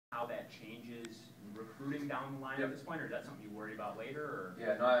how that changes recruiting down the line Yep. at this point, or is that something you worry about later? Or?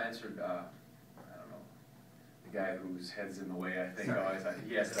 Yeah, no, I answered, I don't know, the guy whose head's in the way, I think, always,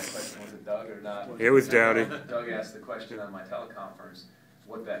 he asked that question, was it Doug or not? It was Dowdy. Doug asked the question on my teleconference,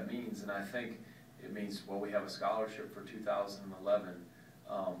 what that means, and I think it means, well, we have a scholarship for 2011.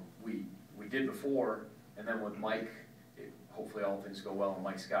 We did before, and then with Mike, hopefully all things go well and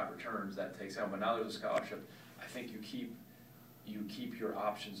Mike Scott returns, that takes out, but now there's a scholarship. I think you keep your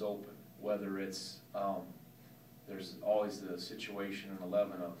options open, whether it's, there's always the situation in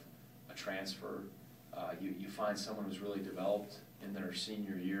 11 of a transfer. You find someone who's really developed in their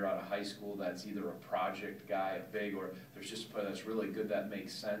senior year out of high school that's either a project guy, a big, or there's just a player that's really good that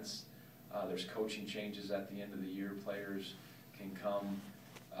makes sense. There's coaching changes at the end of the year. Players can come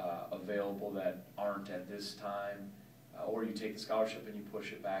available that aren't at this time. Or you take the scholarship and you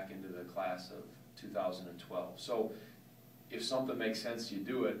push it back into the class of 2012. So if something makes sense, you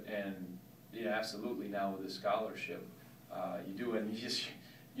do it, and yeah, absolutely now with the scholarship, you do it, and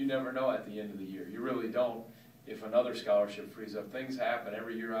you never know at the end of the year. You really don't. If another scholarship frees up, things happen.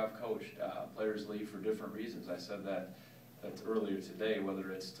 Every year I've coached, players leave for different reasons. I said that's earlier today,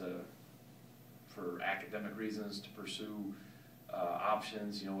 whether it's for academic reasons, to pursue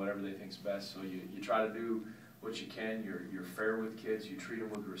options, whatever they think's best. So you try to do what you can. You're fair with kids. You treat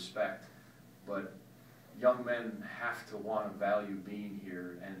them with respect. But young men have to want to value being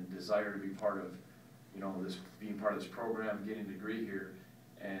here and desire to be part of, being part of this program, getting a degree here.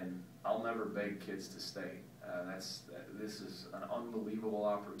 And I'll never beg kids to stay. This is an unbelievable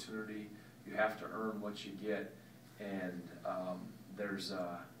opportunity. You have to earn what you get, and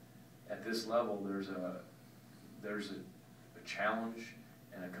at this level there's a challenge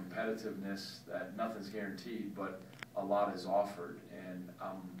and a competitiveness that nothing's guaranteed, but a lot is offered, and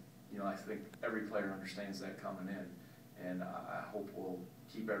I think every player understands that coming in, and I hope we'll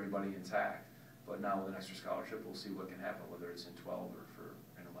keep everybody intact. But now with an extra scholarship, we'll see what can happen, whether it's in 12 or